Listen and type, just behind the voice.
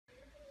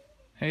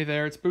Hey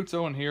there, it's Boots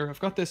Owen here. I've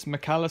got this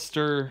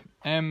Allister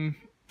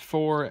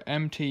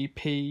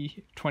M4MTP25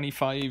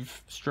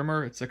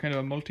 strimmer. It's a kind of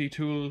a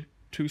multi-tool,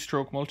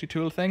 two-stroke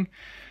multi-tool thing.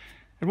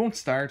 It won't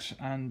start,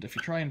 and if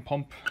you try and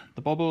pump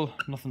the bubble,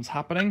 nothing's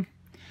happening.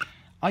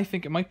 I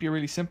think it might be a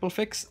really simple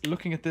fix.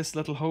 Looking at this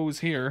little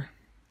hose here,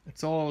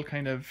 it's all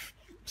kind of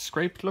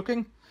scraped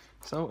looking.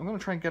 So I'm going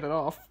to try and get it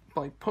off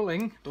by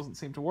pulling. Doesn't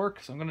seem to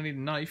work, so I'm going to need a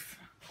knife.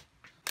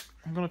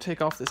 I'm going to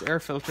take off this air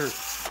filter.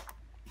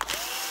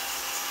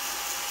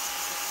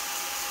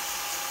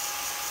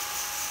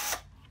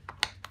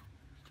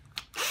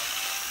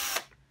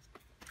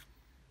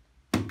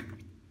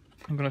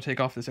 I'm going to take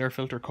off this air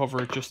filter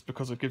cover just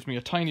because it gives me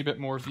a tiny bit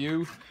more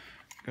view.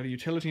 Got a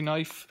utility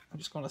knife. I'm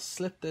just going to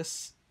slit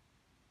this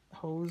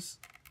hose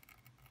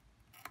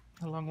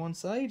along one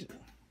side.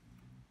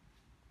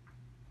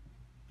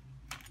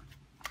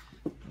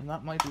 And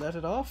that might let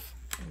it off.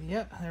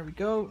 Yeah, there we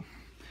go.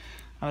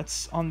 And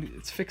it's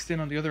fixed in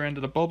on the other end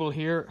of the bubble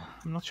here.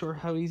 I'm not sure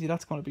how easy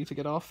that's going to be to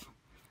get off.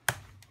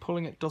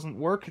 Pulling it doesn't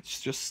work,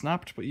 it's just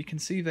snapped, but you can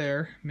see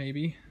there,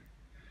 maybe,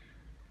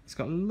 it's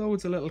got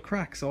loads of little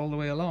cracks all the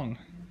way along.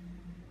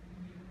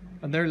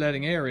 And they're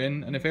letting air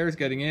in, and if air's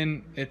getting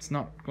in, it's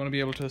not going to be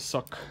able to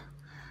suck.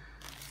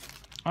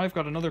 I've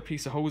got another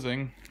piece of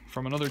hosing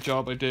from another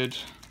job I did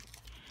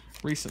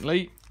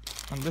recently,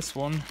 and this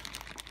one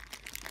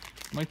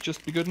might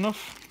just be good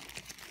enough.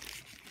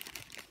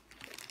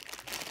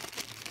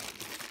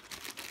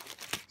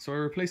 So I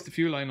replaced the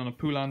fuel line on a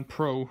Poulan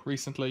Pro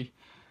recently,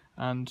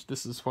 and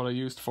this is what I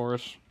used for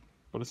it,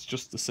 but it's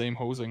just the same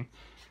hosing.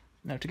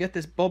 Now to get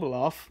this bubble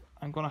off,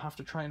 I'm going to have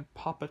to try and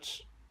pop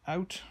it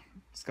out.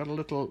 It's got a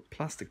little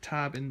plastic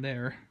tab in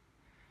there.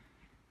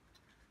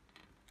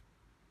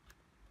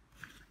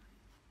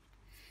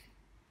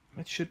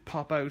 It should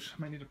pop out.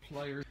 I might need a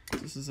pliers.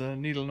 This is a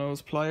needle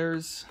nose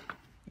pliers.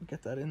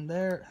 Get that in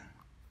there.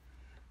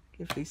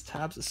 Give these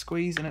tabs a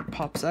squeeze and it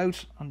pops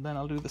out. And then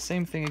I'll do the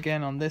same thing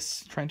again on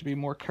this, trying to be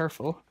more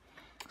careful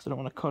because I don't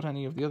want to cut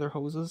any of the other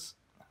hoses.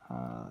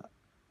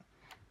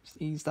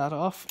 Just ease that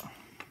off.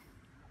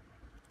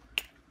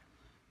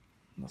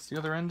 That's the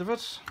other end of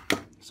it.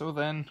 So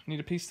then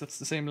need a piece that's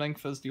the same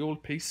length as the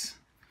old piece.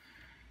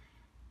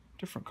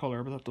 Different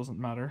colour, but that doesn't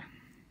matter.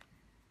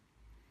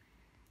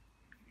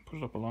 Put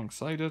it up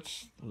alongside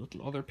it, the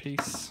little other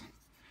piece.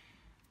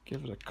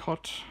 Give it a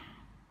cut.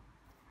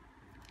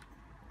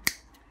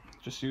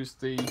 Just use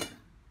the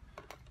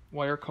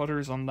wire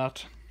cutters on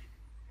that.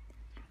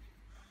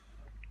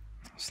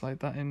 Slide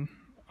that in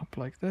up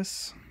like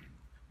this.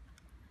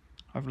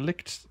 I've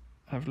licked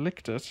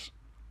it.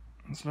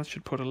 So that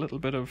should put a little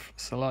bit of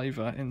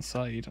saliva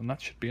inside, and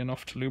that should be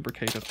enough to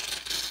lubricate it.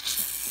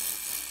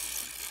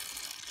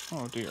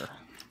 Oh dear.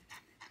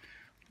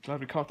 Glad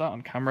we caught that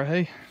on camera,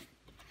 hey?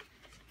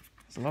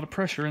 There's a lot of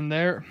pressure in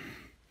there.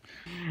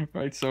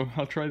 Right, so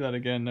I'll try that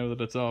again now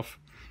that it's off.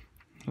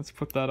 Let's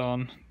put that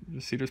on.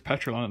 You see there's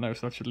petrol on it now,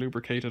 so that should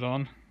lubricate it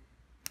on.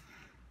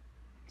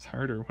 It's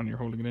harder when you're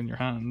holding it in your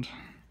hand.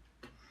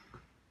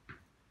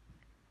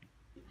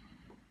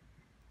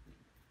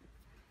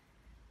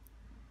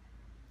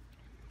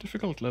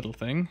 Difficult little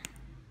thing.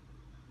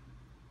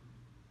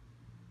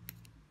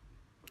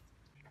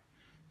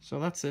 So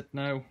that's it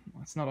now.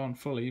 It's not on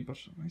fully, but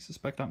I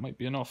suspect that might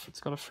be enough.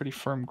 It's got a pretty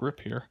firm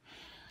grip here.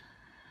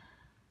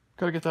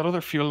 Gotta get that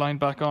other fuel line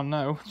back on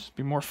now. Just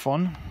be more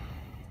fun.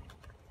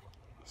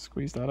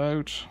 Squeeze that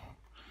out.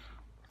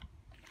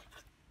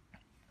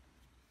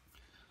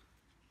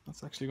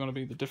 That's actually going to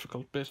be the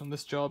difficult bit on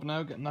this job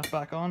now, getting that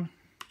back on.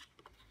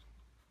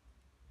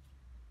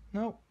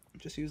 No,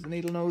 just use the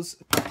needle nose.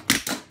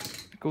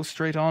 Go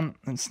straight on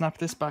and snap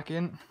this back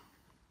in.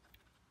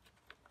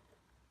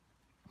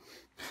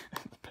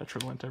 The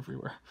petrol went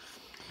everywhere.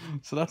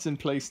 So that's in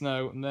place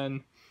now, and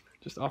then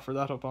just offer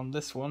that up on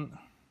this one.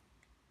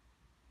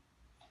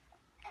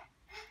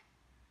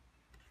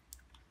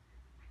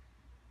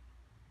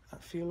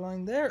 That fuel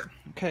line there.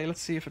 Okay,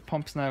 let's see if it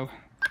pumps now.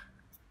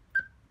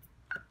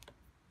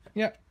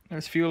 Yeah,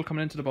 there's fuel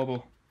coming into the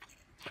bubble.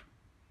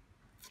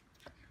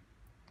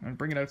 And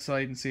bring it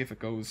outside and see if it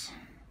goes.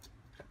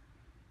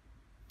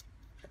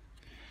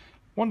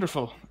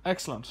 Wonderful,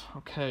 excellent,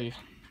 okay.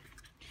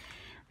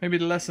 Maybe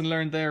the lesson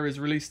learned there is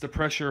release the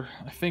pressure,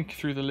 I think,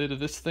 through the lid of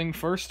this thing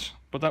first,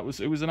 but it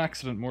was an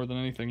accident more than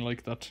anything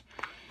like that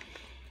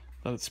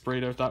it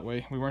sprayed out that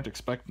way. We weren't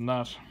expecting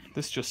that.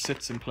 This just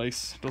sits in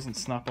place, doesn't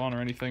snap on or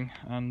anything,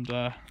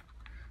 and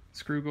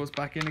screw goes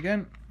back in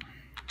again.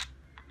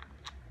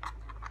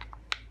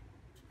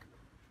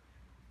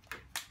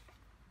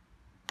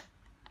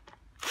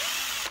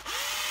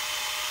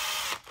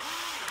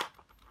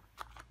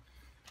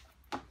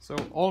 So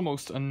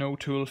almost a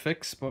no-tool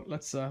fix, but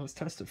let's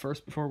test it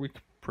first before we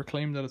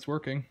proclaim that it's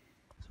working.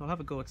 So I'll have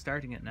a go at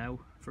starting it now.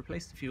 I've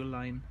replaced the fuel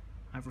line.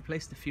 I've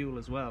replaced the fuel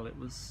as well. It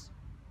was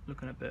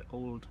looking a bit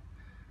old.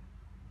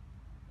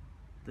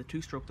 The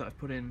two-stroke that I've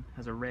put in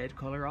has a red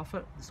colour off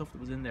it. The stuff that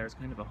was in there is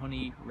kind of a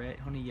honey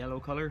yellow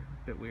colour.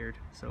 A bit weird.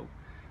 So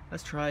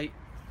let's try.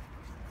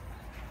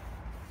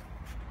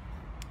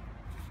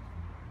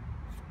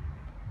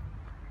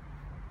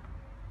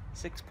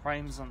 6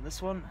 primes on this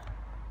one.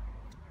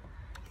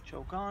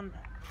 Choke on.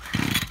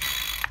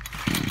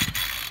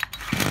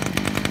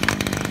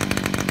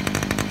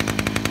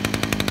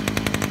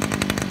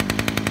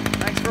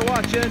 Thanks for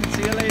watching.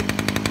 See you later.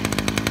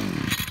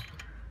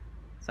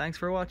 Thanks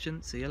for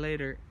watching. See you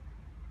later.